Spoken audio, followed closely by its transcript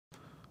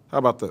How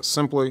about this?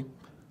 Simply,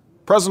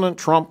 President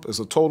Trump is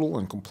a total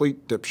and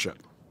complete dipshit.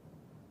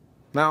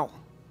 Now,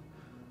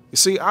 you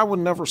see, I would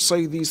never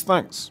say these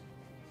things,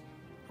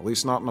 at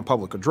least not in a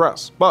public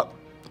address, but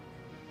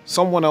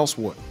someone else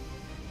would.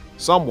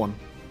 Someone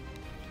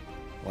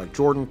like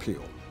Jordan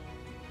Peele.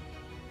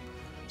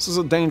 This is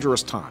a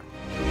dangerous time.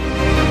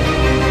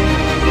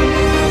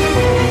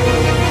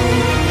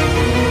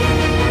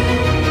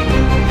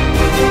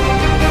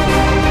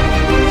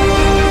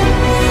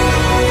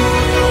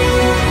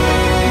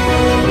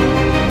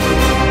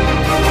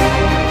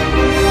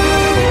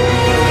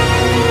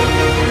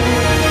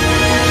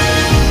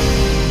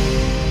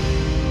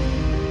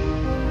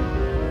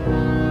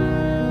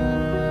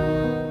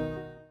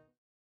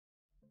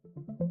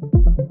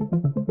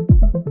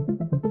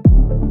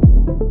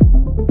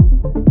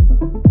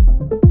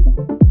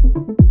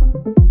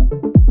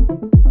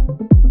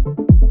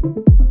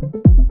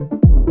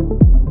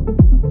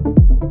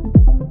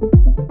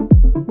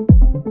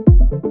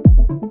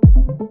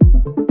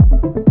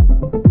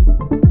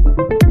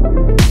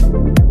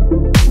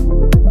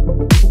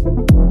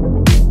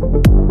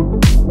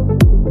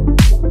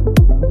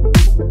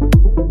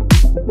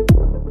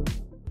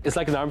 It's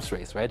like an arms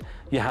race, right?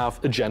 You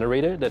have a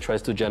generator that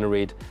tries to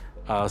generate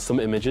some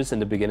images in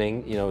the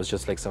beginning, it's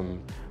just like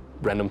some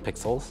random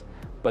pixels.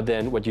 But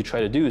then what you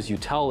try to do is you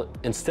tell,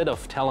 instead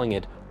of telling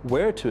it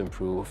where to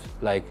improve,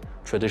 like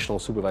traditional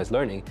supervised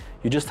learning,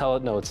 you just tell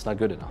it, no, it's not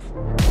good enough.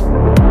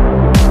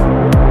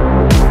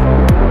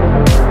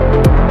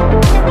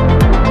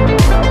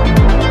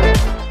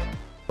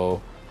 So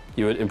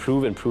you would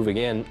improve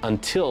again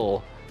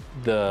until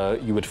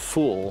you would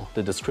fool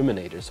the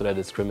discriminator, so that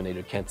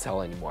discriminator can't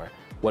tell anymore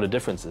what a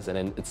difference is, and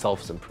then it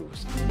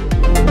self-improves.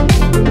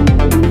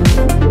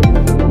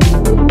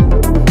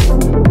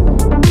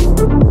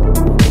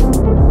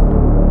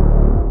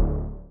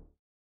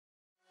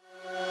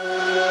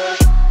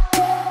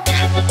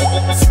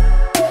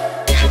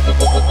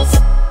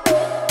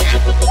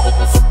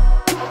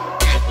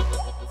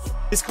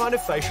 This kind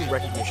of facial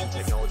recognition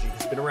technology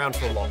has been around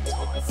for a long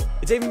time.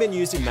 It's even been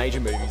used in major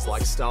movies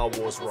like Star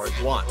Wars Rogue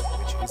One,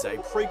 which is a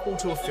prequel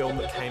to a film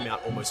that came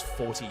out almost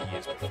 40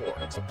 years before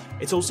it.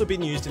 It's also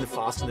been used in the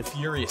Fast and the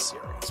Furious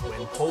series,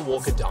 when Paul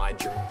Walker died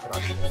during the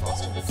production of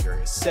Fast and the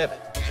Furious 7.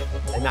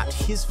 They mapped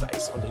his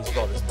face onto his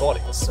brother's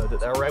body so that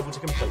they were able to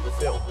complete the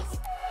film.